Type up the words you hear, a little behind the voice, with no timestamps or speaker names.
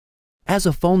As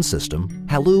a phone system,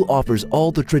 Halloo offers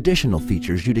all the traditional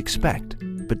features you'd expect,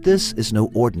 but this is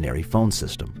no ordinary phone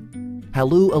system.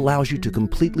 Halloo allows you to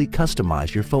completely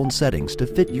customize your phone settings to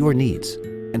fit your needs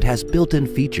and has built-in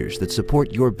features that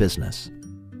support your business,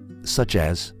 such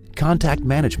as contact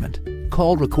management,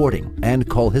 call recording, and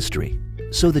call history,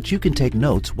 so that you can take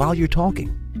notes while you're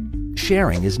talking.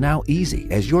 Sharing is now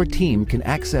easy as your team can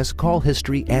access call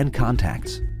history and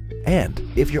contacts. And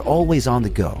if you're always on the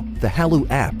go, the Halloo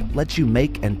app lets you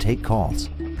make and take calls,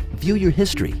 view your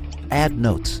history, add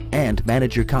notes, and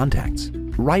manage your contacts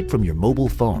right from your mobile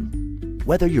phone.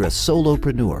 Whether you're a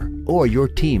solopreneur or your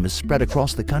team is spread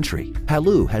across the country,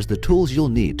 Halloo has the tools you'll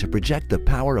need to project the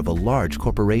power of a large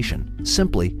corporation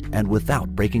simply and without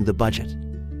breaking the budget.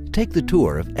 Take the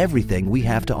tour of everything we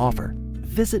have to offer.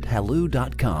 Visit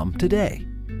halloo.com today.